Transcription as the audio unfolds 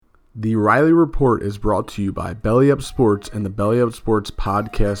The Riley Report is brought to you by Belly Up Sports and the Belly Up Sports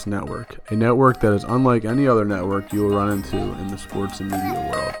Podcast Network, a network that is unlike any other network you will run into in the sports and media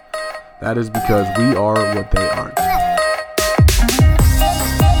world. That is because we are what they aren't.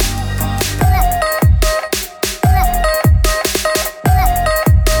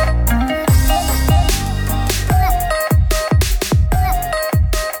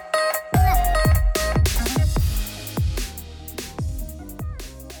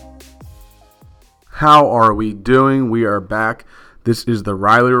 How are we doing? We are back. This is the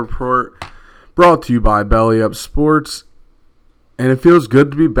Riley Report, brought to you by Belly Up Sports, and it feels good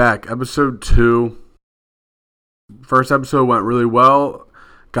to be back. Episode 2. First episode went really well.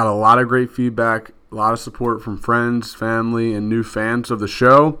 Got a lot of great feedback, a lot of support from friends, family, and new fans of the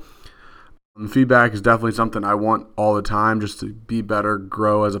show. Feedback is definitely something I want all the time, just to be better,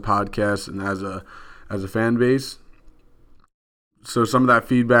 grow as a podcast and as a fan base. So some of that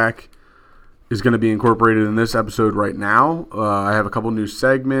feedback is going to be incorporated in this episode right now. I have a couple new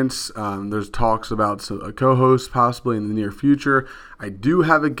segments. There's talks about a co-host possibly in the near future. I do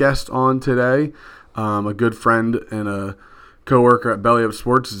have a guest on today, a good friend and a co-worker at Belly Up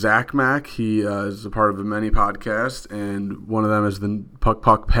Sports, ZachMac. He is a part of many podcasts, and one of them is the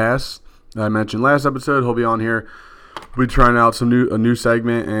Puck Pass that I mentioned last episode. He'll be on here. We'll be trying out a new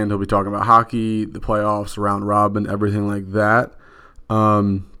segment, and he'll be talking about hockey, the playoffs, round robin, everything like that.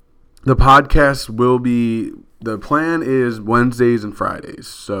 The podcast the plan is Wednesdays and Fridays,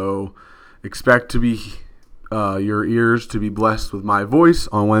 so expect to be your ears to be blessed with my voice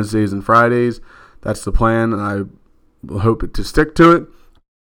on Wednesdays and Fridays. That's the plan, and I hope to stick to it.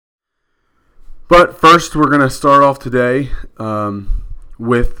 But first, we're going to start off today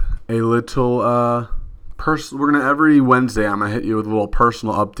with a little every Wednesday, I'm going to hit you with a little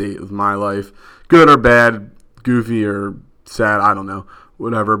personal update with my life, good or bad, goofy or sad, I don't know.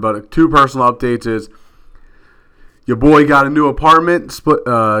 Whatever, but 2 personal updates is your boy got a new apartment,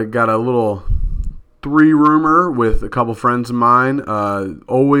 got a little 3-roomer with a couple friends of mine.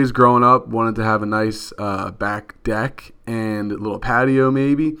 Always growing up, wanted to have a nice back deck and a little patio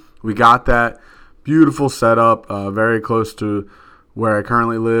maybe. We got that. Beautiful setup, very close to where I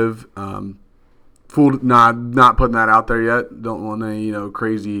currently live. Not putting that out there yet. Don't want any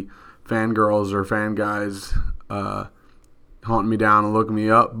crazy fangirls or fan guys haunting me down and looking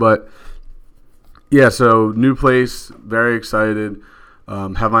me up, but yeah, so new place, very excited,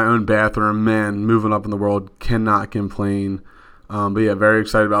 have my own bathroom, man, moving up in the world, cannot complain, but yeah, very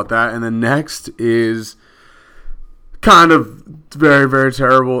excited about that. And then next is kind of very, very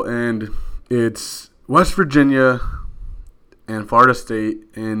terrible, and it's West Virginia and Florida State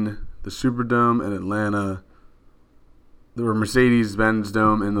in the Superdome in Atlanta. The Mercedes-Benz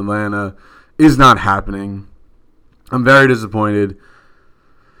Dome in Atlanta is not happening. I'm very disappointed.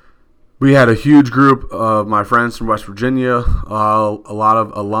 We had a huge group of my friends from West Virginia, a lot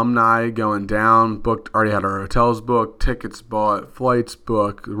of alumni going down, already had our hotels booked, tickets bought, flights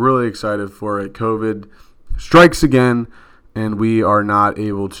booked, really excited for it. COVID strikes again, and we are not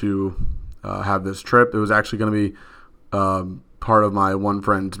able to have this trip. It was actually going to be part of my one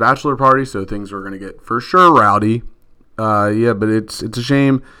friend's bachelor party, so things were going to get for sure rowdy. But it's a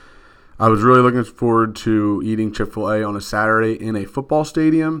shame. I was really looking forward to eating Chick-fil-A on a Saturday in a football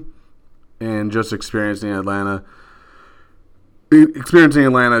stadium and just experiencing Atlanta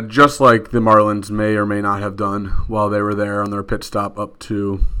just like the Marlins may or may not have done while they were there on their pit stop up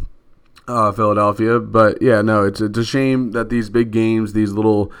to Philadelphia. But yeah, no, it's a shame that these big games, these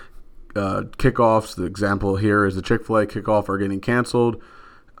little kickoffs, the example here is the Chick-fil-A kickoff, are getting canceled.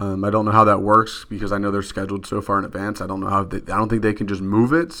 I don't know how that works because I know they're scheduled so far in advance. I don't think they can just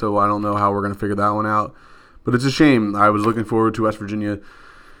move it, so I don't know how we're going to figure that one out. But it's a shame. I was looking forward to West Virginia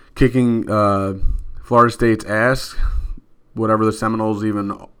kicking Florida State's ass. Whatever the Seminoles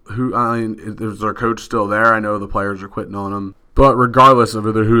is their coach still there? I know the players are quitting on them. But regardless of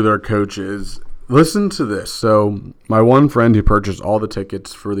who their coach is, listen to this. So my one friend who purchased all the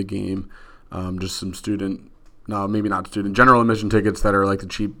tickets for the game, just some general admission tickets that are like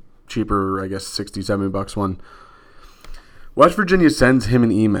the cheaper, I guess, $60-$70 one. West Virginia sends him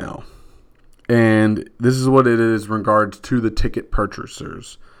an email, and this is what it is in regards to the ticket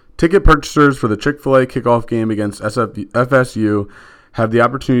purchasers. Ticket purchasers for the Chick-fil-A kickoff game against FSU have the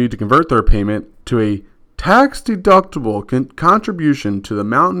opportunity to convert their payment to a tax-deductible contribution to the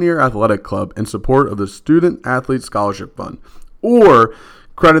Mountaineer Athletic Club in support of the Student Athlete Scholarship Fund, or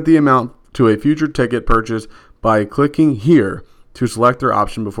credit the amount to a future ticket purchase by clicking here to select their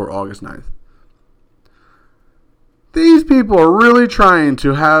option before August 9th. These people are really trying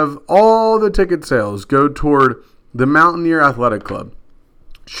to have all the ticket sales go toward the Mountaineer Athletic Club.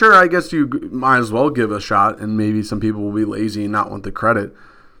 sure, I guess you might as well give a shot, and maybe some people will be lazy and not want the credit.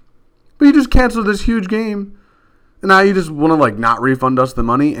 But you just canceled this huge game, and now you just want to like not refund us the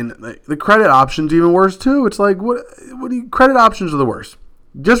money, and the credit option's even worse too. It's like what do you, credit options are the worst.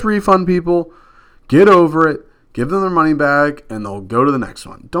 Just refund people, get over it, give them their money back, and they'll go to the next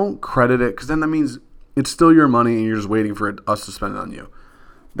one. Don't credit it, because then that means it's still your money, and you're just waiting for us to spend it on you.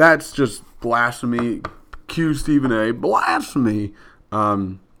 That's just blasphemy. Cue Stephen A. Blasphemy.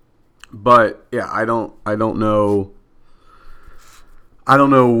 But yeah, I don't know. I don't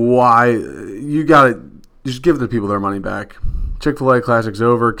know why you gotta just give the people their money back. Chick-fil-A Classic's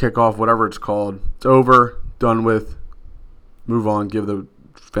over. Kickoff, whatever it's called, it's over. Done with. Move on. Give the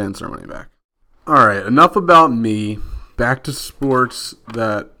fans their money back. All right, enough about me. Back to sports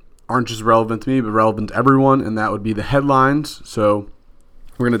that aren't just relevant to me, but relevant to everyone, and that would be the headlines. So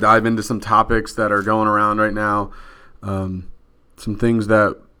we're going to dive into some topics that are going around right now, some things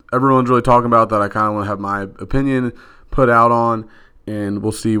that everyone's really talking about that I kind of want to have my opinion put out on, and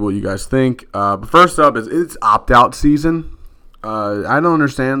we'll see what you guys think. But first up is it's opt-out season. I don't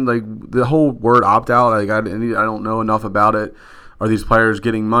understand like the whole word opt-out. Like I don't know enough about it. Are these players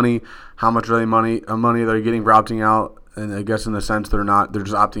getting money? How much are they money they're getting for opting out? And I guess in a sense they're not. They're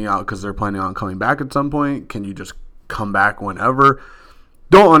just opting out because they're planning on coming back at some point. Can you just come back whenever?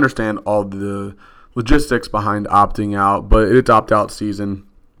 Don't understand all the logistics behind opting out, but it's opt-out season.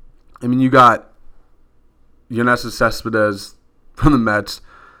 I mean, you got Yoenis Cespedes from the Mets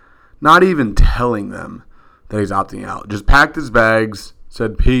not even telling them that he's opting out. Just packed his bags,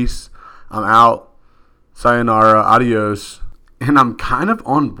 said, peace, I'm out, sayonara, adios. And I'm kind of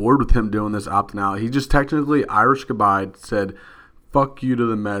on board with him doing this opting out. He just technically Irish goodbye, said, fuck you to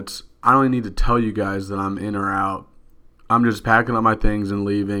the Mets. I don't even need to tell you guys that I'm in or out. I'm just packing up my things and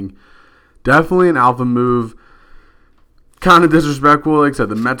leaving. Definitely an alpha move. Kind of disrespectful. Like I said,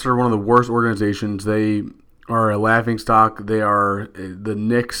 the Mets are one of the worst organizations. They are a laughingstock. They are the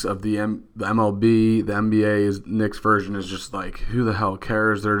Knicks of the MLB. The NBA is Knicks version is just like, who the hell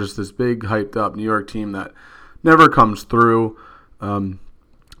cares? They're just this big, hyped up New York team that never comes through.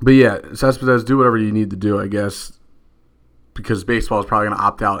 But yeah, Cespedes, do whatever you need to do, I guess, because baseball is probably going to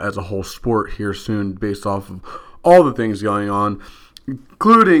opt out as a whole sport here soon based off of all the things going on,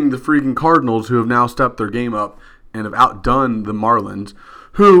 including the freaking Cardinals, who have now stepped their game up and have outdone the Marlins,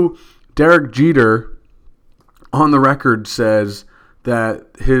 who Derek Jeter on the record says that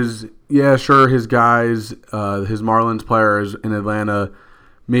his guys, his Marlins players in Atlanta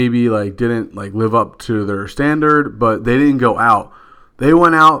maybe like didn't like live up to their standard, but they didn't go out. They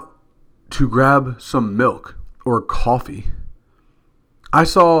went out to grab some milk or coffee. I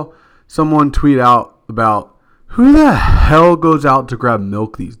saw someone tweet out about who the hell goes out to grab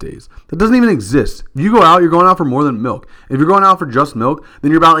milk these days? That doesn't even exist. If you go out, you're going out for more than milk. If you're going out for just milk,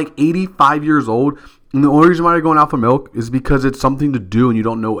 then you're about like 85 years old. And the only reason why you're going out for milk is because it's something to do and you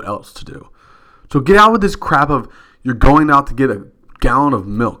don't know what else to do. So get out with this crap of you're going out to get a gallon of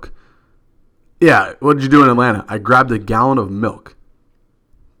milk. Yeah, what did you do in Atlanta? I grabbed a gallon of milk.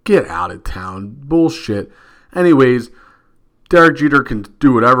 Get out of town. Bullshit. Anyways, Derek Jeter can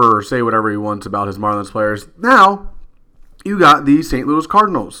do whatever or say whatever he wants about his Marlins players. Now, you got the St. Louis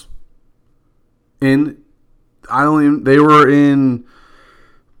Cardinals. They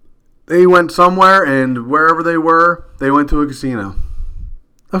went somewhere, and wherever they were, they went to a casino.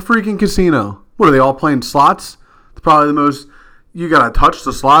 A freaking casino. What, are they all playing slots? It's probably the most, you got to touch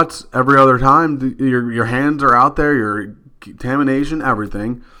the slots every other time. Your hands are out there, your contamination,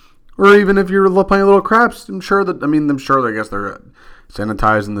 everything. Or even if you're playing little craps, I guess they're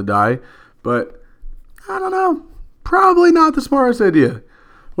sanitizing the die. But, I don't know. Probably not the smartest idea.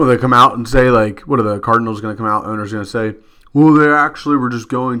 Will they come out and say, like, what are the Cardinals going to come out, owners going to say, well, they actually were just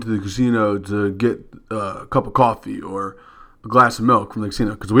going to the casino to get a cup of coffee or a glass of milk from the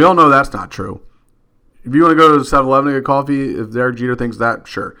casino? Because we all know that's not true. If you want to go to 7-Eleven to get coffee, if Derek Jeter thinks that,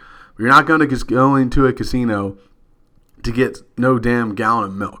 sure. But you're not going to a casino to get no damn gallon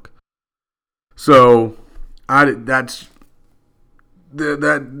of milk. So, that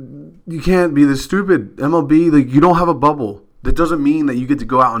you can't be this stupid. MLB, like, you don't have a bubble. That doesn't mean that you get to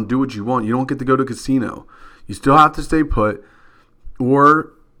go out and do what you want. You don't get to go to a casino. You still have to stay put.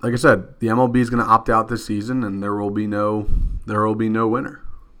 Or, like I said, the MLB is going to opt out this season, and there will be no winner.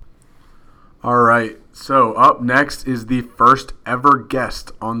 All right. So up next is the first ever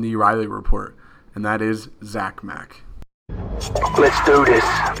guest on the Riley Report, and that is ZachMac. Let's do this.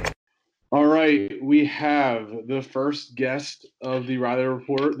 All right, we have the first guest of the Riley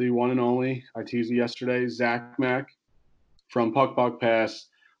Report, the one and only, I teased you yesterday, ZachMac from Puck Pass.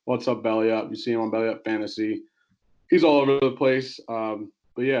 What's up, Belly Up? You see him on Belly Up Fantasy. He's all over the place.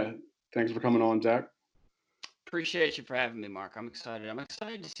 But yeah, thanks for coming on, Zach. Appreciate you for having me, Mark. I'm excited. I'm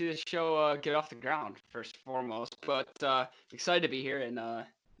excited to see this show get off the ground, first and foremost. But excited to be here, and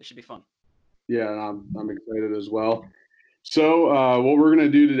it should be fun. Yeah, and I'm excited as well. So what we're gonna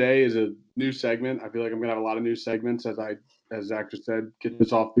do today is a new segment. I feel like I'm gonna have a lot of new segments as Zach just said, get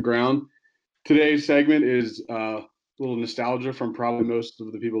this off the ground. Today's segment is a little nostalgia from probably most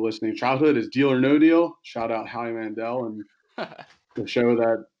of the people listening. Childhood is Deal or No Deal. Shout out Howie Mandel and the show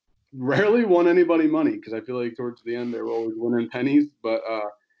that rarely won anybody money because I feel like towards the end they were always winning pennies. But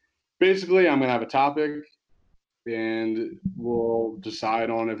basically, I'm gonna have a topic and we'll decide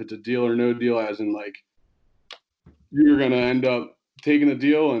on if it's a deal or no deal, as in like you're gonna end up taking a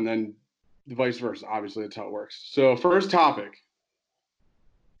deal and then vice versa. Obviously, that's how it works. So first topic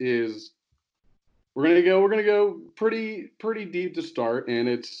is we're gonna go pretty deep to start, and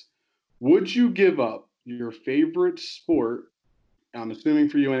it's would you give up your favorite sport? I'm assuming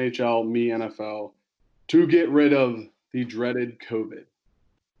for you NHL, me NFL, to get rid of the dreaded COVID.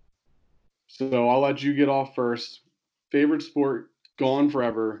 So I'll let you get off first. Favorite sport gone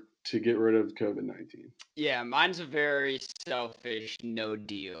forever to get rid of COVID-19. Yeah, mine's a very selfish no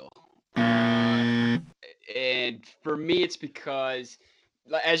deal. And for me, it's because,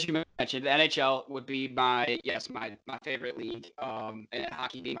 as you mentioned, the NHL would be my favorite league, and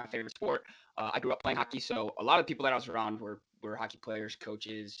hockey being my favorite sport. I grew up playing hockey, so a lot of people that I was around were hockey players,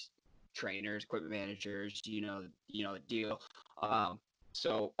 coaches, trainers, equipment managers. The deal.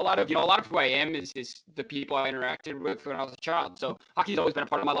 So a lot of who I am is the people I interacted with when I was a child. So hockey's always been a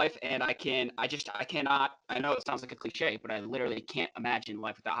part of my life, and I cannot. I know it sounds like a cliche, but I literally can't imagine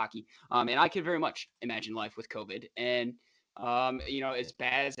life without hockey. And I can very much imagine life with COVID. And as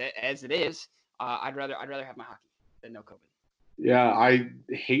bad as it is, I'd rather have my hockey than no COVID. Yeah, I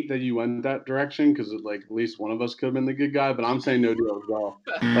hate that you went that direction because like at least one of us could have been the good guy, but I'm saying no deal as well.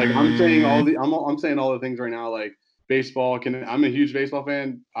 Like I'm saying all the things right now. Like baseball can. I'm a huge baseball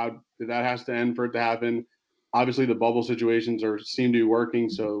fan. That has to end for it to happen. Obviously, the bubble situations seem to be working.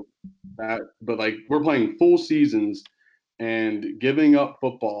 So but like we're playing full seasons and giving up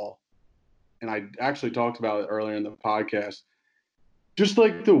football. And I actually talked about it earlier in the podcast. Just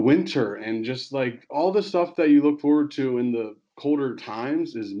like the winter and just like all the stuff that you look forward to in the colder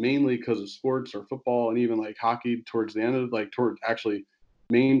times is mainly because of sports or football and even like hockey towards the end of like towards actually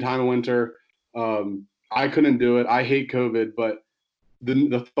main time of winter. I couldn't do it. I hate COVID, but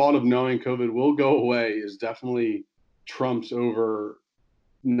the thought of knowing COVID will go away is definitely trumps over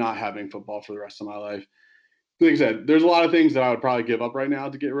not having football for the rest of my life. Like I said, there's a lot of things that I would probably give up right now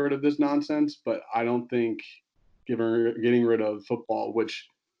to get rid of this nonsense, but I don't think getting rid of football, which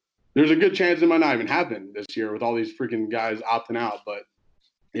there's a good chance it might not even happen this year with all these freaking guys opting out. But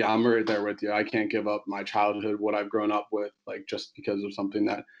yeah, I'm right there with you. I can't give up my childhood, what I've grown up with, like just because of something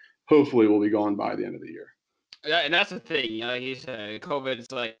that hopefully will be gone by the end of the year. And that's the thing, like you said, COVID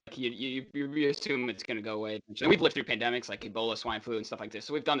is like you assume it's gonna go away. And we've lived through pandemics like Ebola, swine flu, and stuff like this.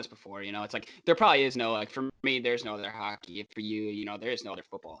 So we've done this before. It's like there probably is no, like, for me, there's no other hockey. For you, there is no other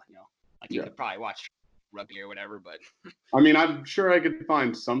football. Like you Yeah. could probably watch rugby or whatever, but I mean, I'm sure I could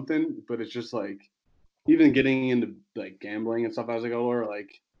find something, but it's just like even getting into like gambling and stuff as I go older, like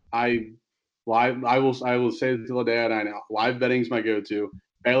I I will say this till the day I die now. Live betting's my go-to.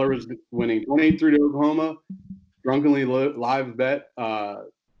 Baylor was winning 28-3 to Oklahoma. Drunkenly live bet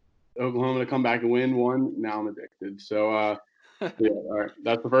Oklahoma to come back and win one. Now I'm addicted. So yeah, all right.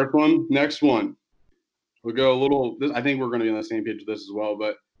 That's the first one. Next one. We'll go a little. I think we're going to be on the same page with this as well.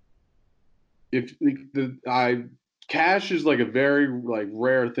 But if cash is like a very like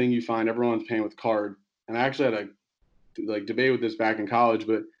rare thing you find. Everyone's paying with card. And I actually had a like debate with this back in college.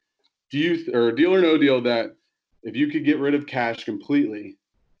 But do you or deal or no deal that if you could get rid of cash completely,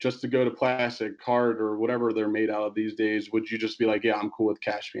 just to go to plastic card or whatever they're made out of these days, would you just be like, yeah, I'm cool with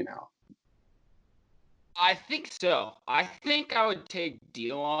cash being out? I think so. I think I would take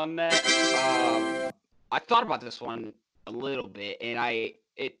deal on that. I thought about this one a little bit, and I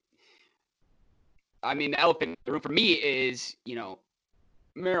mean, the elephant in the room for me is,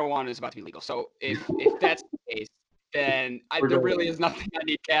 marijuana is about to be legal. So if that's the case, then there really is nothing I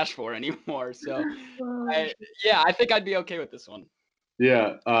need cash for anymore. So I think I'd be okay with this one.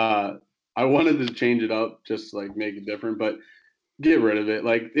 Yeah, I wanted to change it up, just like make it different, but get rid of it.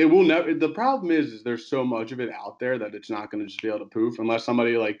 Like it will never. The problem is there's so much of it out there that it's not going to just be able to poof unless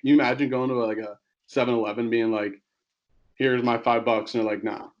somebody like you imagine going to like a 7-Eleven being like, "Here's my $5," and they're like,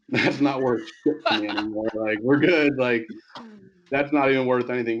 "Nah, that's not worth shit to me anymore. Like we're good. Like that's not even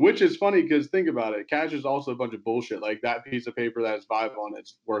worth anything." Which is funny because think about it, cash is also a bunch of bullshit. Like that piece of paper that has 5 on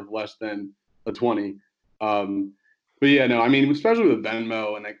it's worth less than a 20. Um, But yeah, no, I mean, especially with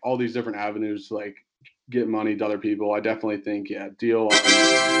Venmo and like all these different avenues to like get money to other people, I definitely think deal on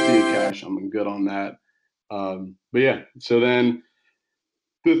via cash. I'm good on that. But yeah, so then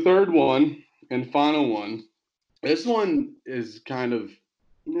the third one and final one. This one is kind of.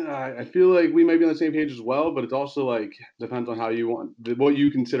 I feel like we might be on the same page as well, but it's also like depends on how you want what you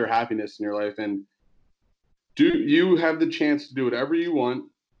consider happiness in your life, and do you have the chance to do whatever you want,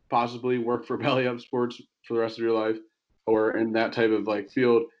 possibly work for Belly Up Sports for the rest of your life, or in that type of like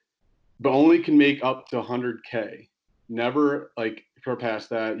field, but only can make up to 100K. Never like surpass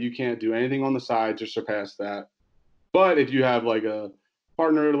that. You can't do anything on the side to surpass that. But if you have like a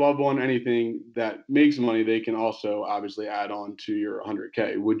partner, a loved one, anything that makes money, they can also obviously add on to your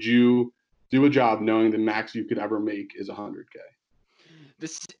 100K. Would you do a job knowing the max you could ever make is 100K?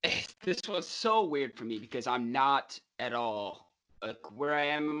 This this was so weird for me because I'm not at all like where I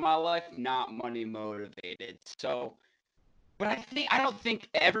am in my life, not money motivated. So, but I don't think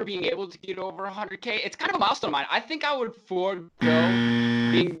ever being able to get over 100K. It's kind of a milestone of mine. I think I would forego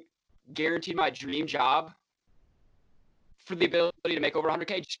being guaranteed my dream job for the ability to make over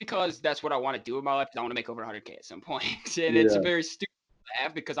 100K, just because that's what I want to do in my life. I want to make over 100K at some point, and it's Yeah, very stupid to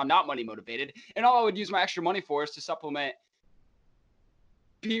have because I'm not money motivated, and all I would use my extra money for is to supplement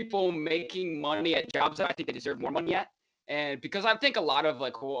people making money at jobs that I think they deserve more money at. And because I think a lot of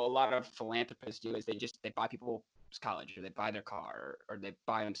like what a lot of philanthropists do is they buy people's college, or they buy their car, or they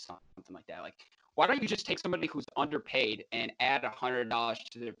buy them something like that. Like, why don't you just take somebody who's underpaid and add $100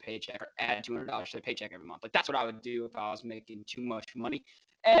 to their paycheck, or add $200 to their paycheck every month? Like, that's what I would do if I was making too much money.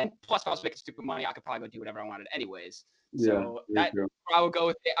 And plus, if I was making stupid money, I could probably go do whatever I wanted anyways. yeah, So very that true. I would go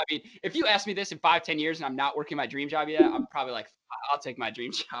with it. I mean, if you ask me this in 5, 10 years and I'm not working my dream job yet, I'm probably like, I'll take my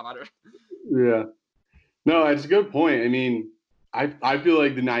dream job. I don't. Yeah. No, it's a good point. I mean, I feel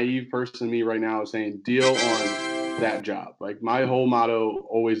like the naive person in me right now is saying deal on that job. Like my whole motto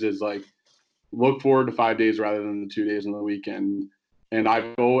always is like look forward to 5 days rather than the 2 days on the weekend. And I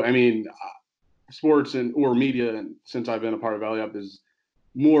mean, sports and or media, and since I've been a part of Valley Up, is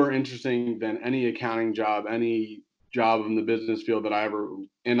more interesting than any accounting job, any job in the business field that I ever.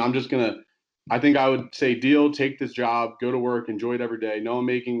 And I'm just gonna. I think I would say deal, take this job, go to work, enjoy it every day. No, I'm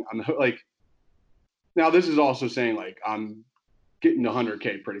like now. This is also saying like I'm getting to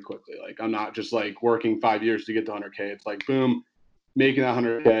 100K pretty quickly. Like I'm not just like working 5 years to get to 100K. It's like boom, making that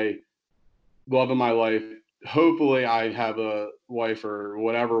 100K, loving my life. Hopefully, I have a wife or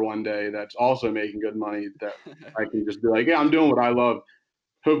whatever one day that's also making good money that I can just be like, yeah, I'm doing what I love.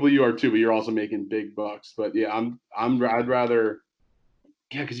 Hopefully, you are too, but you're also making big bucks. But yeah, I'd rather,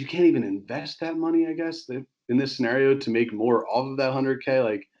 yeah, because you can't even invest that money. I guess in this scenario to make more off of that 100K,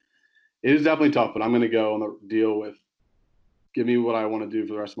 like it is definitely tough. But I'm gonna go on the deal with give me what I want to do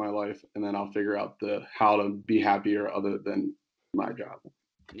for the rest of my life, and then I'll figure out the how to be happier other than my job.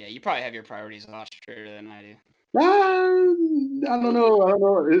 Yeah, you probably have your priorities a lot straighter than I do. I don't know. I don't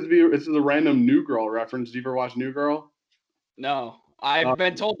know. This is a random New Girl reference. Do you ever watch New Girl? No, Uh, I've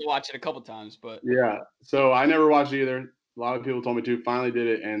been told to watch it a couple times, but yeah. So I never watched it either. A lot of people told me to. Finally did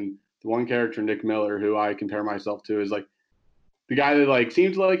it, and the one character, Nick Miller, who I compare myself to, is like the guy that like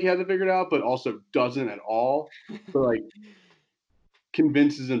seems like he has it figured out, but also doesn't at all. So like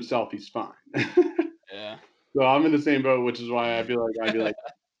convinces himself he's fine. yeah. So I'm in the same boat, which is why I feel like I'd be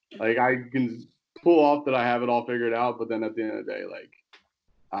like I can pull off that I have it all figured out, but then at the end of the day, like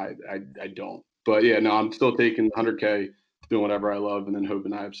I don't. But yeah, no, I'm still taking 100K, doing whatever I love, and then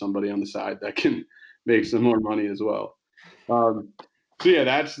hoping I have somebody on the side that can make some more money as well. Um, so yeah,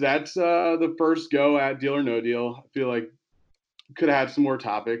 that's the first go at Deal or No Deal. I feel like could have had some more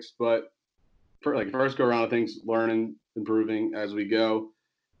topics, but for like first go around of things, learning, improving as we go.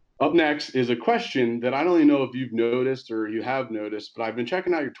 Up next is a question that I don't even know if you've noticed or you have noticed, but I've been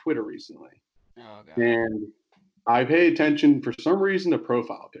checking out your Twitter recently, Oh and I pay attention for some reason to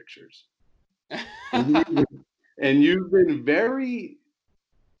profile pictures. god. And you've been very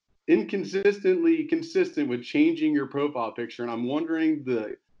inconsistently consistent with changing your profile picture, and I'm wondering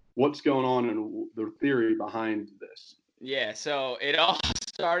the what's going on and the theory behind this. Yeah, so it all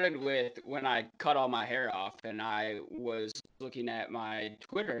started with when I cut all my hair off and I was looking at my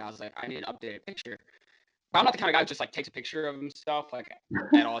Twitter and I was like, I need an updated picture. But I'm not the kind of guy who just like takes a picture of himself like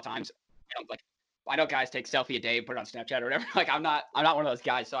at all times. I don't like I know guys take selfie a day, put it on Snapchat or whatever. Like I'm not one of those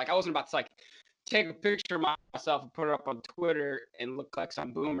guys. So like I wasn't about to like take a picture of myself and put it up on Twitter and look like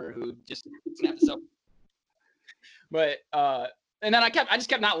some boomer who just snapped a selfie. But and then I just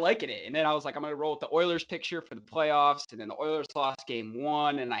kept not liking it. And then I was like, I'm gonna roll with the Oilers picture for the playoffs. And then the Oilers lost game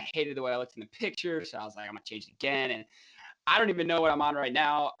 1, and I hated the way I looked in the picture. So I was like, I'm gonna change it again. And I don't even know what I'm on right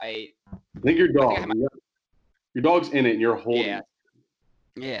now. I think your I think I have dog. my Your dog's in it, and you're holding Yeah. it.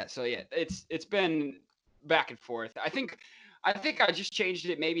 Yeah. So yeah, it's been back and forth. I think I just changed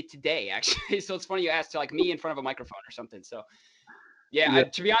it maybe today actually. So it's funny you asked to like me in front of a microphone or something. So yeah, Yeah.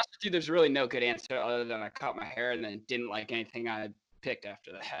 to be honest with you, there's really no good answer other than I cut my hair and then didn't like anything I picked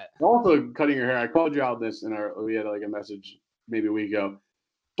after that. Also, cutting your hair. I called you out this we had like a message maybe a week ago.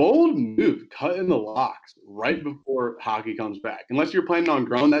 Bold move, cutting the locks right before hockey comes back. Unless you're planning on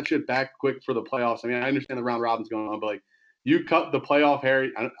growing that shit back quick for the playoffs. I mean, I understand the round robin's going on, but like you cut the playoff hair.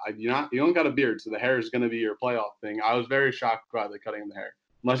 You don't got a beard, so the hair is going to be your playoff thing. I was very shocked by the cutting of the hair,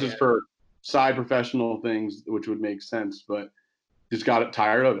 unless it's for side professional things, which would make sense. But just got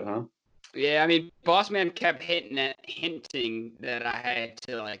tired of it, huh? Yeah, I mean, Boss Man kept hinting that I had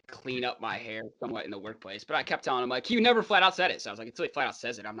to like clean up my hair somewhat in the workplace, but I kept telling him like he never flat out said it. So I was like, until he flat out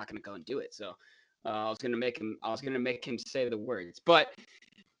says it, I'm not gonna go and do it. So I was gonna make him say the words. But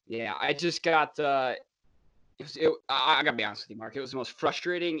yeah, I just got I gotta be honest with you, Mark. It was the most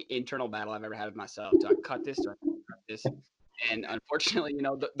frustrating internal battle I've ever had with myself. Do I cut this? Do I cut this? And unfortunately,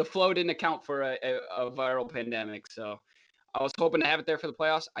 the flow didn't account for a viral pandemic. So I was hoping to have it there for the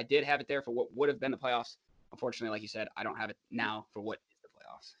playoffs. I did have it there for what would have been the playoffs. Unfortunately, like you said, I don't have it now for what is the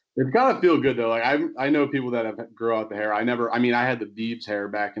playoffs. It's gotta feel good though. Like I know people that have grow out the hair. I mean, I had the Beebs hair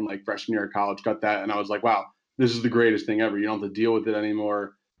back in like freshman year of college. Cut that, and I was like, wow, this is the greatest thing ever. You don't have to deal with it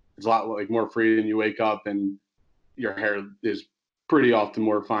anymore. It's a lot like more free, and you wake up and your hair is pretty often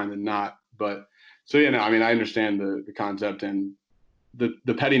more fine than not. But so yeah, no, I mean, I understand the concept and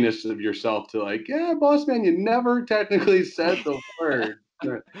the pettiness of yourself to like, yeah, boss man, you never technically said the word.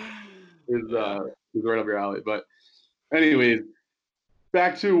 is Yeah. is right up your alley. But anyways,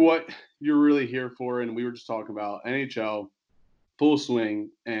 back to what you're really here for, and we were just talking about NHL full swing,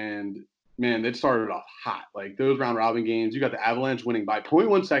 and man, it started off hot. Like those round robin games, you got the Avalanche winning by zero point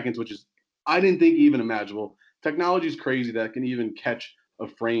 0.1 seconds, which is I didn't think even imaginable. Technology is crazy that can even catch a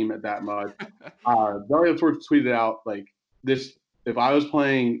frame at that much. Dario Torch tweeted out like this: if I was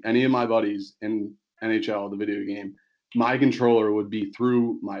playing any of my buddies in NHL, the video game, my controller would be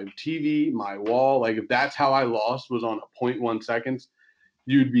through my TV, my wall. Like if that's how I lost was on a zero point 0.1 seconds,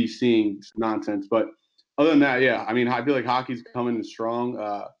 you'd be seeing nonsense. But other than that, yeah, I mean, I feel like hockey's coming in strong.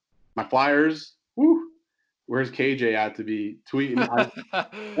 My Flyers, whew, where's KJ at to be tweeting?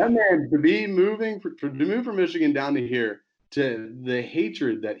 That man to be to move from Michigan down to here to the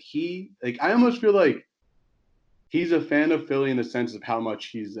hatred that he like. I almost feel like he's a fan of Philly in the sense of how much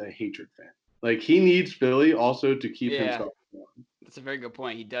he's a hatred fan. Like he needs Philly also to keep Yeah, himself warm. that's a very good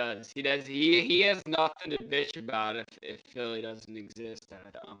point. He does. He does. He has nothing to bitch about if Philly doesn't exist.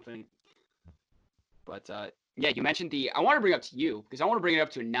 I don't think. But yeah, you mentioned I want to bring it up to you because I want to bring it up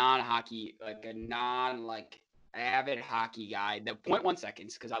to a non-hockey, like a non avid hockey guy. The 0.1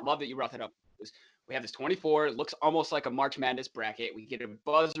 seconds because I love that you brought that up. We have this 24. It looks almost like a March Madness bracket. We get a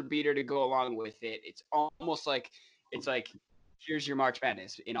buzzer beater to go along with it. It's almost like here's your March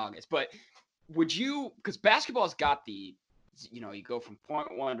Madness in August. But would you? Because basketball's got you go from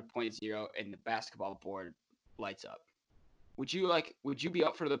 0.1 to 0.0 and the basketball board lights up. Would you be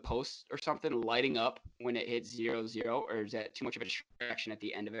up for the post or something lighting up when it hits 0-0, or is that too much of a distraction at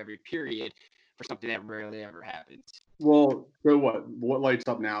the end of every period for something that rarely ever happens? Well, so what lights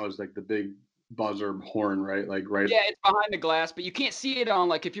up now is like the big buzzer horn, right? Like right. Yeah, it's behind the glass, but you can't see it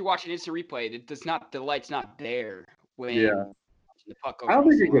on if you're watching instant replay, the light's not there Yeah. when the puck goes I don't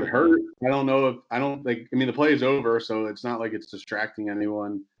across think the it could line. hurt. I don't know if I don't like. I mean, the play is over, so it's not like it's distracting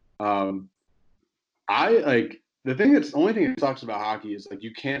anyone. Um, I like the thing that's the only thing that sucks about hockey is like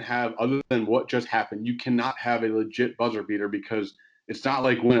you can't have other than what just happened. You cannot have a legit buzzer beater because it's not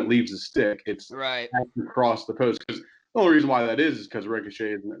like when it leaves the stick, it's Right. has to cross the post. Because the only reason why that is because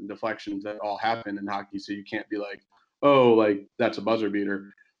ricochets and deflections that all happen in hockey. So you can't be like, oh, like that's a buzzer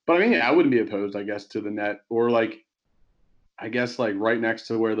beater. But I mean, yeah, I wouldn't be opposed, I guess, to the net or like I guess like right next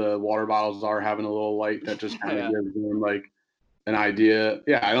to where the water bottles are, having a little light that just kind of Yeah. gives them like an idea.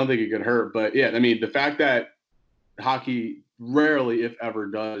 Yeah, I don't think it could hurt, but yeah, I mean the fact that hockey rarely, if ever,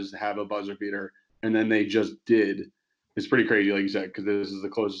 does have a buzzer beater, and then they just did, is pretty crazy, like you said, because this is the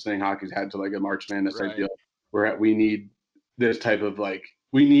closest thing hockey's had to like a March Madness type Right. deal, where we need this type of like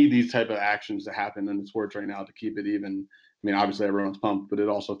we need these type of actions to happen in the sports right now to keep it even. I mean, obviously everyone's pumped, but it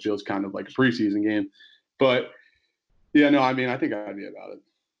also feels kind of like a preseason game. But yeah, no, I mean, I think I'd be about it.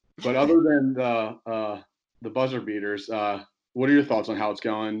 But other than the buzzer beaters, what are your thoughts on how it's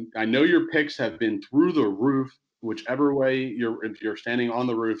going? I know your picks have been through the roof. Whichever way if you're standing on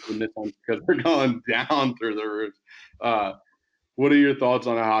the roof in this one because they're going down through the roof. Uh, what are your thoughts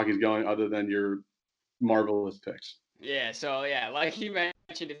on how hockey's going, other than your marvelous picks? Yeah, so yeah, like you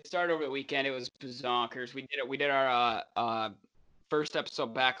mentioned, it started over the weekend. It was bazonkers. We did it. We did our first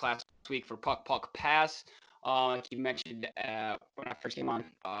episode back last week for Puck Puck Pass. Like you mentioned when I first came on,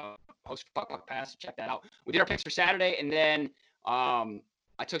 host for Puck Puck Pass. Check that out. We did our picks for Saturday, and then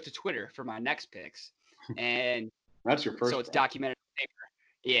I took to Twitter for my next picks, and That's your so first it's one. documented on paper.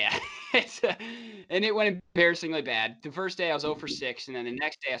 Yeah, and it went embarrassingly bad. The first day I was 0 for 6, and then the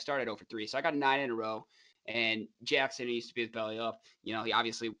next day I started 0 for 3. So I got 9 in a row. And Jackson used to be his belly up. You know, he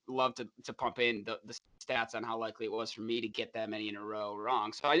obviously loved to pump in the stats on how likely it was for me to get that many in a row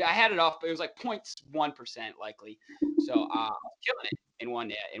wrong. So I had it off, but it was like 0.1% likely. So I was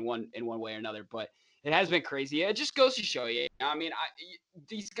killing it in one way or another. But it has been crazy. It just goes to show you. I mean,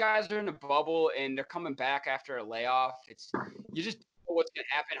 these guys are in a bubble and they're coming back after a layoff. You just don't know what's going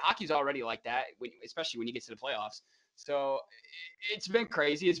to happen. Hockey's already like that, especially when you get to the playoffs. So it's been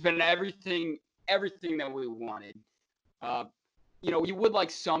crazy. It's been everything that we wanted. Uh, you would like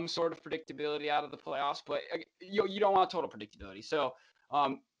some sort of predictability out of the playoffs, but you don't want total predictability. So,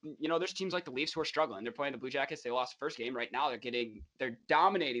 there's teams like the Leafs who are struggling. They're playing the Blue Jackets. They lost the first game. Right now, they're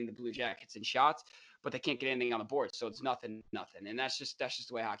dominating the Blue Jackets in shots, but they can't get anything on the board. So it's nothing, and that's just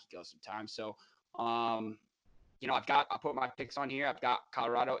the way hockey goes sometimes. So, I put my picks on here. I've got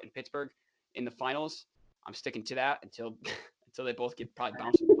Colorado and Pittsburgh in the finals. I'm sticking to that until until they both get probably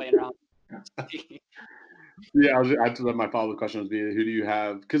bounced playing around. Yeah, I thought my follow-up question was being, who do you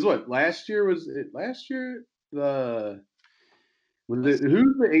have? Because what last year was it? Last year the was it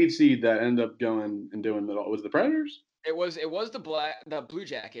who's the 8 seed that ended up going and doing it all? Was it the Predators? It was the Blue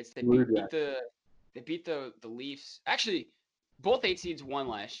Jackets. They Blue beat the Leafs. Actually, both 8 seeds won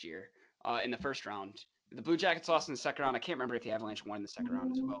last year in the first round. The Blue Jackets lost in the second round. I can't remember if the Avalanche won in the second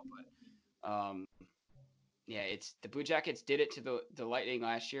round as well, but yeah, it's the Blue Jackets did it to the Lightning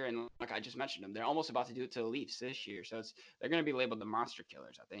last year, and like I just mentioned them, they're almost about to do it to the Leafs this year. So they're going to be labeled the monster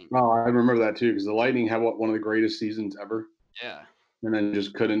killers, I think. Oh, I remember that too because the Lightning had one of the greatest seasons ever, Yeah, and then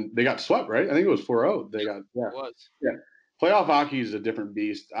just couldn't. They got swept, right? I think it was 4-0. They got it was. yeah. Playoff hockey is a different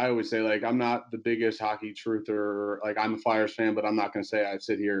beast. I always say like I'm not the biggest hockey truther. Like I'm a Flyers fan, but I'm not going to say I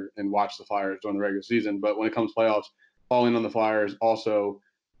sit here and watch the Flyers during the regular season. But when it comes to playoffs, all in on the Flyers. Also,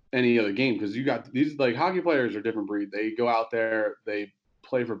 any other game because you got these like hockey players are different breed. They go out there, they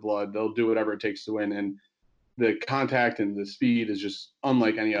play for blood, they'll do whatever it takes to win, and the contact and the speed is just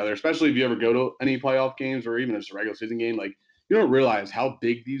unlike any other. Especially if you ever go to any playoff games or even just a regular season game, like you don't realize how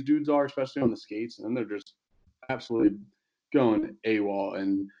big these dudes are, especially on the skates, and then they're just absolutely going AWOL,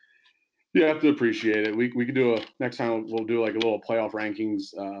 and you have to appreciate it. We could do a next time we'll do like a little playoff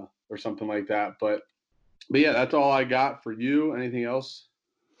rankings or something like that. But yeah, that's all I got for you. Anything else?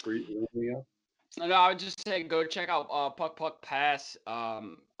 For you? Anything else? No, I would just say go check out Puck Puck Pass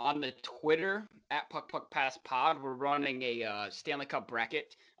on the Twitter at Puck Puck Pass Pod. We're running a Stanley Cup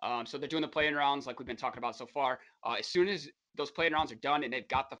bracket. So they're doing the playing rounds like we've been talking about so far. As soon as those playing rounds are done and they've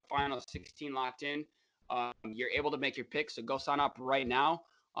got the final 16 locked in, you're able to make your picks. So go sign up right now,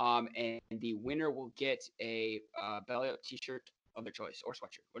 and the winner will get a belly up T-shirt of their choice or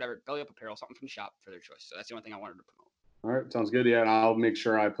sweatshirt, whatever, belly up apparel, something from the shop for their choice. So that's the only thing I wanted to promote. All right, sounds good. Yeah, and I'll make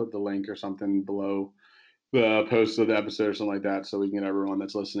sure I put the link or something below the post of the episode or something like that, so we can get everyone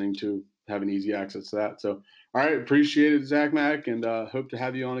that's listening to have an easy access to that. So, all right, appreciate it, ZachMac, and hope to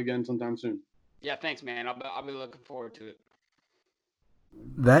have you on again sometime soon. Yeah, thanks, man. I'll be looking forward to it.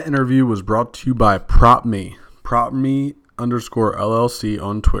 That interview was brought to you by PropMe _ LLC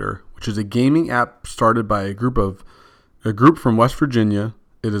on Twitter, which is a gaming app started by a group from West Virginia.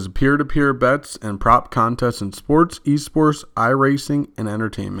 It is peer-to-peer bets and prop contests in sports, esports, iRacing, and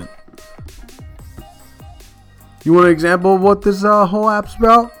entertainment. You want an example of what this whole app's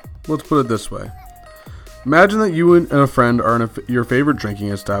about? Let's put it this way. Imagine that you and a friend are in your favorite drinking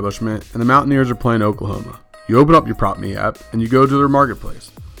establishment and the Mountaineers are playing Oklahoma. You open up your PropMe app and you go to their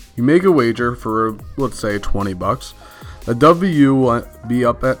marketplace. You make a wager for, let's say, $20. The WU will be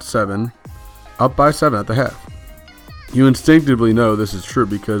up by 7 at the half. You instinctively know this is true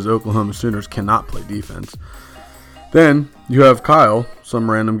because Oklahoma Sooners cannot play defense. Then you have Kyle, some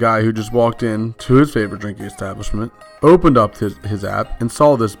random guy who just walked in to his favorite drinking establishment, opened up his app and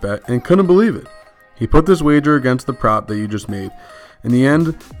saw this bet and couldn't believe it. He put this wager against the prop that you just made. In the end,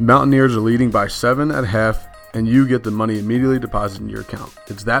 the Mountaineers are leading by 7 at half, and you get the money immediately deposited in your account.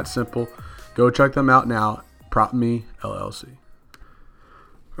 It's that simple. Go check them out now. PropMe LLC.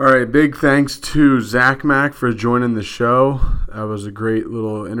 All right, big thanks to ZachMac for joining the show. That was a great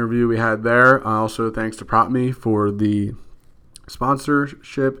little interview we had there. Also, thanks to PropMe for the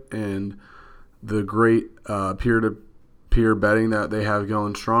sponsorship and the great peer-to-peer betting that they have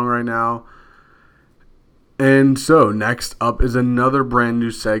going strong right now. And so next up is another brand new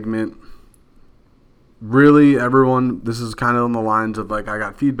segment. Really, everyone, this is kind of on the lines of like I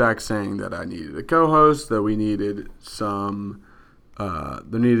got feedback saying that I needed a co-host, that we needed some, there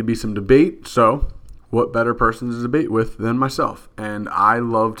needed to be some debate. So what better person to debate with than myself? And I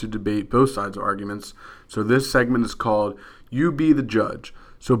love to debate both sides of arguments. So this segment is called You Be the Judge.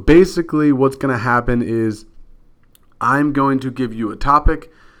 So basically what's going to happen is I'm going to give you a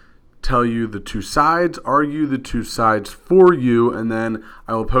topic, tell you the two sides, argue the two sides for you, and then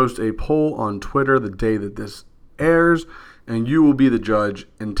I will post a poll on Twitter the day that this airs, and you will be the judge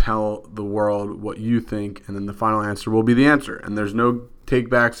and tell the world what you think, and then the final answer will be the answer. And there's no take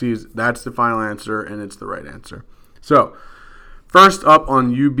backsies. That's the final answer, and it's the right answer. So, first up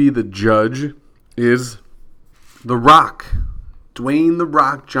on You Be the Judge is The Rock. Dwayne The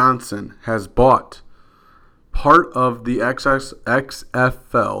Rock Johnson has bought part of the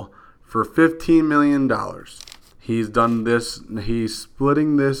XFL for $15 million. He's done this. He's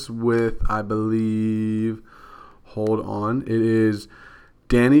splitting this with, I believe, hold on. It is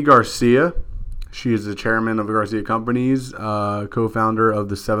Danny Garcia. She is the chairman of the Garcia Companies, co-founder of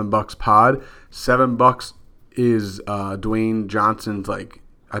the $7 Pod. $7 is Dwayne Johnson's, like,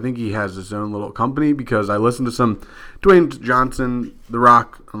 I think he has his own little company because I listened to some Dwayne Johnson, The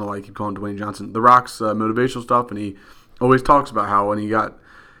Rock, I don't know why I keep calling Dwayne Johnson, The Rock's motivational stuff, and he always talks about how when he got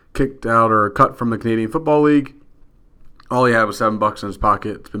kicked out or cut from the Canadian Football League, all he had was $7 in his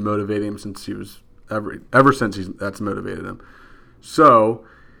pocket. It's been motivating him since he was ever since that's motivated him. So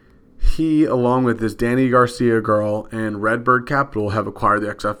he, along with this Danny Garcia girl and Redbird Capital, have acquired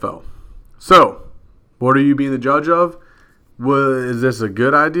the XFL. So what are you being the judge of? Is this a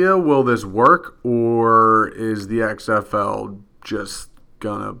good idea? Will this work, or is the XFL just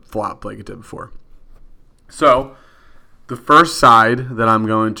gonna flop like it did before? So the first side that I'm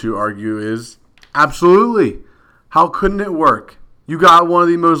going to argue is absolutely. How couldn't it work? You got one of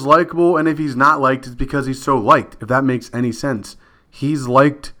the most likable, and if he's not liked, it's because he's so liked, if that makes any sense. He's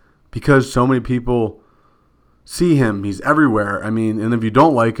liked because so many people see him. He's everywhere. I mean, and if you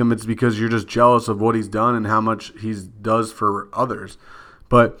don't like him, it's because you're just jealous of what he's done and how much he does for others.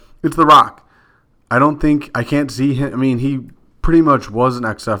 But it's The Rock. I can't see him. I mean, he pretty much was an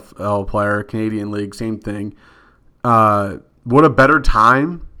XFL player, Canadian League, same thing. What a better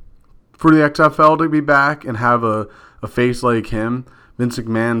time for the XFL to be back and have a face like him. Vince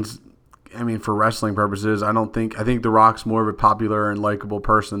McMahon's, I mean, for wrestling purposes, I think The Rock's more of a popular and likable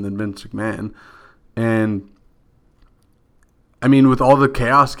person than Vince McMahon. And I mean, with all the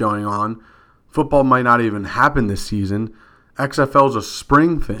chaos going on, football might not even happen this season. XFL's a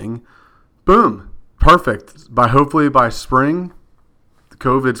spring thing. Boom. Perfect. Hopefully by spring, the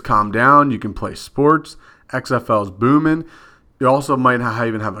COVID's calmed down. You can play sports. XFL's booming. You also might not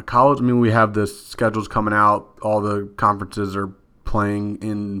even have a college. I mean, we have the schedules coming out. All the conferences are playing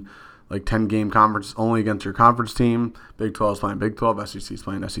in like 10-game conference only against your conference team. Big 12 is playing Big 12. SEC is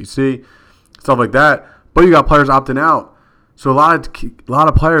playing SEC. Stuff like that. But you got players opting out. So a lot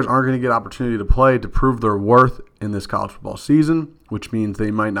of players aren't going to get opportunity to play to prove their worth in this college football season, which means they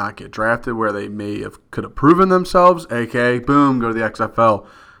might not get drafted where they could have proven themselves, aka boom, go to the XFL.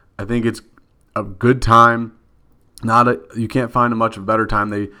 I think it's a good time. You can't find a much of a better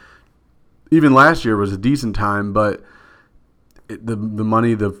time. Even last year was a decent time, but the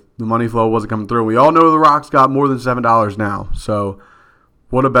money flow wasn't coming through. We all know The Rock's got more than $7 now. So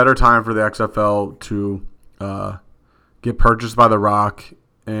what a better time for the XFL to get purchased by The Rock,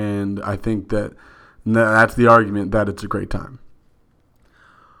 and I think that's the argument that it's a great time.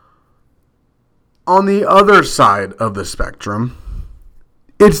 On the other side of the spectrum,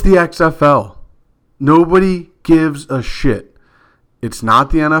 it's the XFL. Nobody gives a shit. It's not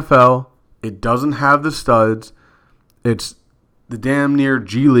the NFL. It doesn't have the studs. It's the damn near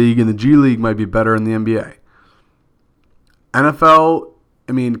G League, and the G League might be better than the NBA. NFL,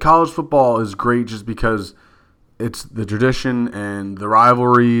 I mean, college football is great just because it's the tradition and the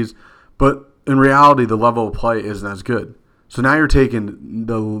rivalries, but in reality, the level of play isn't as good. So now you're taking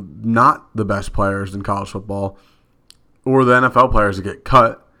not the best players in college football or the NFL players that get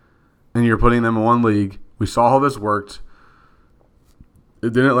cut, and you're putting them in one league. We saw how this worked.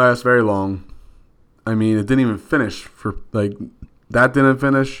 It didn't last very long. I mean, it didn't even finish that didn't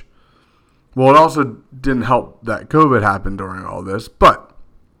finish. Well, it also didn't help that COVID happened during all this, but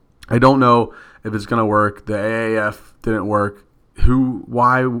I don't know if it's going to work. The AAF didn't work.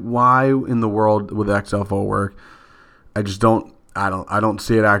 Why in the world would the XFL work? I don't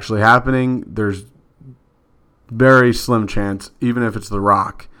see it actually happening. There's very slim chance, even if it's The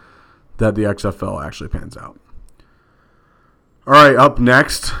Rock, that the XFL actually pans out. All right, up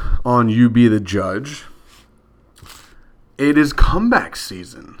next on You Be the Judge it is comeback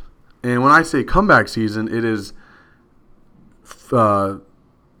season. And when I say comeback season, it is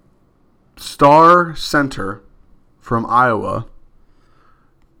star center from Iowa,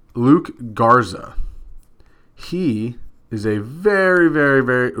 Luke Garza. He is a very, very,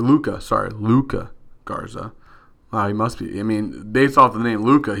 very Luca Garza. Wow, he must be. I mean, based off the name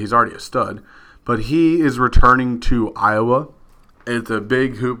Luca, he's already a stud. But he is returning to Iowa. It's a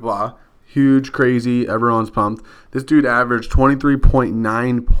big hoopla. Huge, crazy. Everyone's pumped. This dude averaged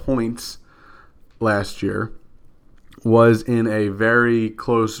 23.9 points last year. Was in a very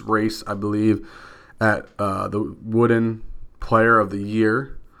close race, I believe, at the Wooden Player of the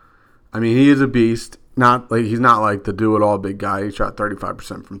Year. I mean, he is a beast. He's not like the do-it-all big guy. He shot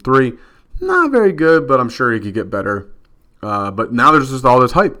 35% from three. Not very good, but I'm sure he could get better. But now there's just all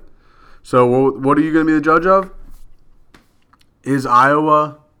this hype. So what are you going to be the judge of? Is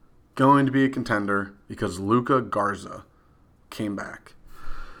Iowa going to be a contender because Luca Garza came back?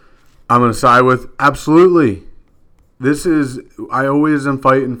 I'm going to side with absolutely. I always am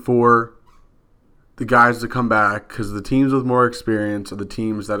fighting for the guys to come back because the teams with more experience are the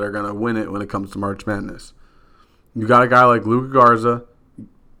teams that are going to win it when it comes to March Madness. You got a guy like Luca Garza,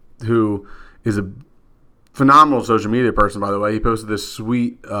 who is a phenomenal social media person, by the way. He posted this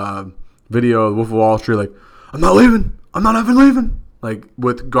sweet video of Wolf of Wall Street, like, I'm not leaving. I'm not even leaving. Like,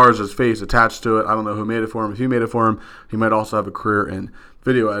 with Garza's face attached to it. I don't know who made it for him. If he made it for him, he might also have a career in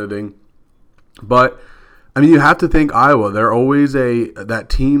video editing. But, I mean, you have to think Iowa. They're always that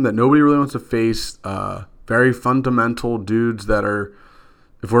team that nobody really wants to face. Very fundamental dudes that are,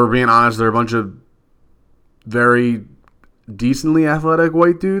 if we're being honest, they're a bunch of very decently athletic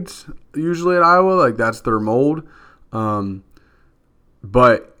white dudes usually at Iowa. Like, that's their mold.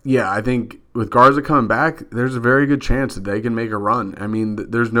 But, yeah, I think with Garza coming back, there's a very good chance that they can make a run. I mean,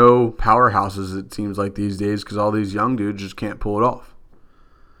 there's no powerhouses, it seems like, these days because all these young dudes just can't pull it off.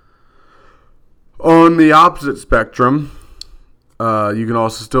 On the opposite spectrum, you can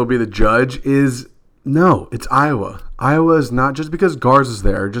also still be the judge, it's Iowa. Iowa is not, just because Garza's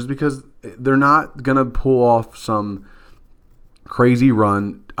there, just because they're not going to pull off some crazy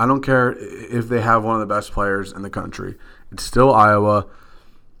run. I don't care if they have one of the best players in the country. It's still Iowa.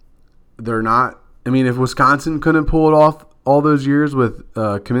 They're not. I mean, if Wisconsin couldn't pull it off all those years with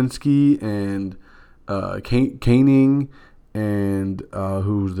Kaminsky and Koenig and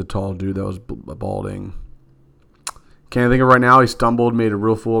who's the tall dude that was balding? Can't think of it right now. He stumbled, made a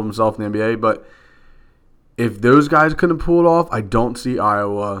real fool of himself in the NBA. But if those guys couldn't pull it off, I don't see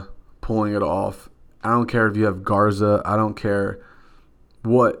Iowa pulling it off. I don't care if you have Garza. I don't care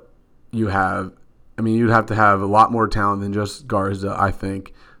what you have. I mean, you'd have to have a lot more talent than just Garza, I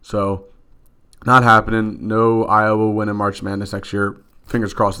think. So, not happening. No Iowa winning March Madness next year.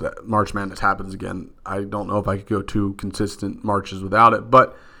 Fingers crossed that March Madness happens again. I don't know if I could go 2 consistent marches without it,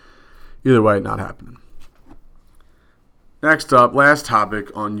 but either way, not happening. Next up, last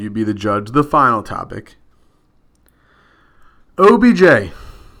topic on You Be the Judge, the final topic. OBJ,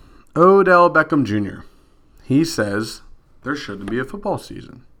 Odell Beckham Jr. He says there shouldn't be a football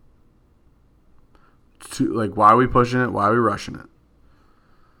season. Why are we pushing it? Why are we rushing it?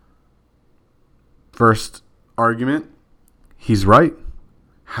 First argument, he's right.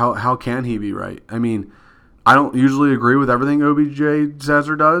 How can he be right? I mean, I don't usually agree with everything OBJ says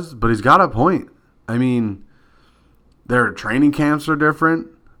or does, but he's got a point. I mean, their training camps are different.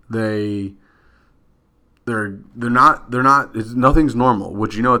 They're not nothing's normal,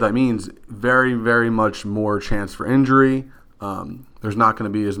 which you know what that means. Very, very much more chance for injury. There's not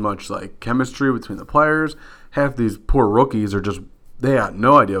going to be as much like chemistry between the players. Half these poor rookies are they have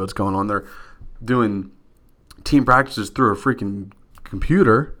no idea what's going on. They're doing team practices through a freaking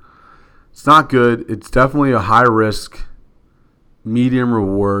computer. It's not good. It's definitely a high risk, medium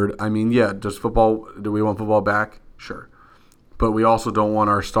reward. I mean, yeah, does football, do we want football back? Sure. But we also don't want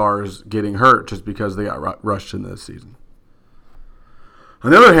our stars getting hurt just because they got rushed in this season.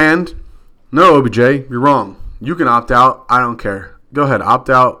 On the other hand, no, OBJ, you're wrong. You can opt out. I don't care. Go ahead, opt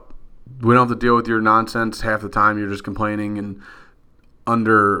out. We don't have to deal with your nonsense. Half the time you're just complaining and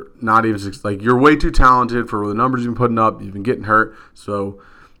you're way too talented for the numbers you've been putting up. You've been getting hurt. So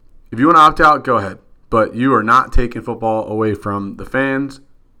if you want to opt out, go ahead. But you are not taking football away from the fans.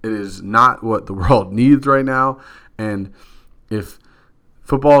 It is not what the world needs right now. And if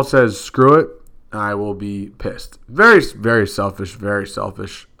football says screw it, I will be pissed. Very, very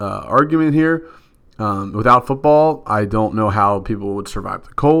selfish argument here. Without football, I don't know how people would survive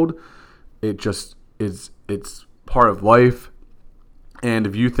the cold. It just is. It's part of life. And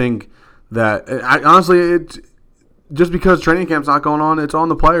if you think that, just because training camp's not going on, it's on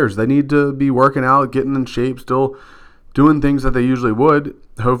the players. They need to be working out, getting in shape, still doing things that they usually would.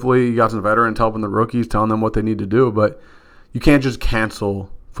 Hopefully you got some veterans helping the rookies, telling them what they need to do, but you can't just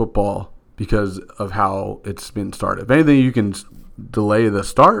cancel football because of how it's been started. If anything, you can delay the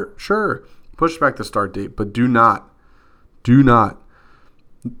start, sure, push back the start date, but do not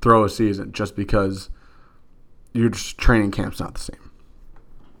throw a season just because your training camp's not the same.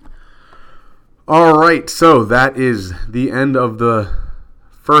 All right, so that is the end of the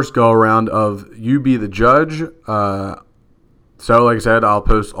first go-around of You Be the Judge. So, like I said, I'll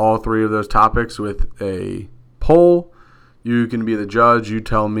post all three of those topics with a poll. You can be the judge. You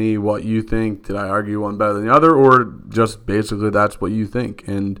tell me what you think. Did I argue one better than the other, or just basically that's what you think?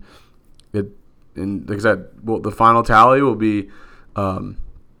 And like I said, the final tally will be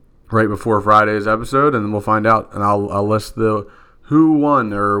right before Friday's episode, and then we'll find out. And I'll list the who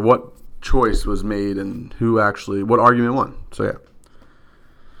won or what choice was made and what argument won. So yeah.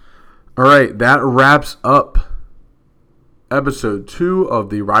 All right, that wraps up episode 2 of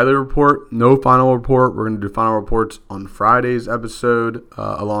the Riley Report. No final report. We're going to do final reports on Friday's episode,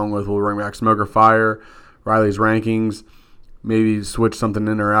 along with we'll bring back Smoke or Fire, Riley's rankings, maybe switch something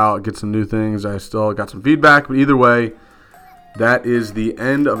in or out, get some new things. I still got some feedback, but either way, that is the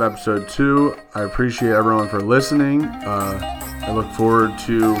end of episode 2. I appreciate everyone for listening. I look forward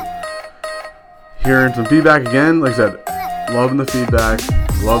to hearing some feedback again. Like I said, loving the feedback,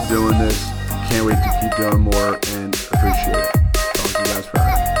 love doing this. Can't wait to keep doing more and appreciate it. Talk to you guys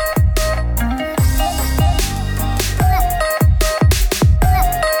Friday.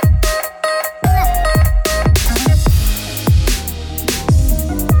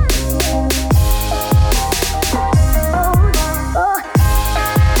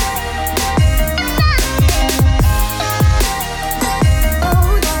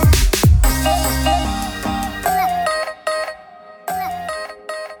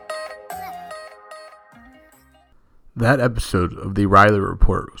 That episode of the Riley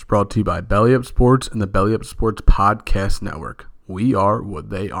Report was brought to you by Belly Up Sports and the Belly Up Sports Podcast Network. We are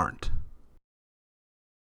what they aren't.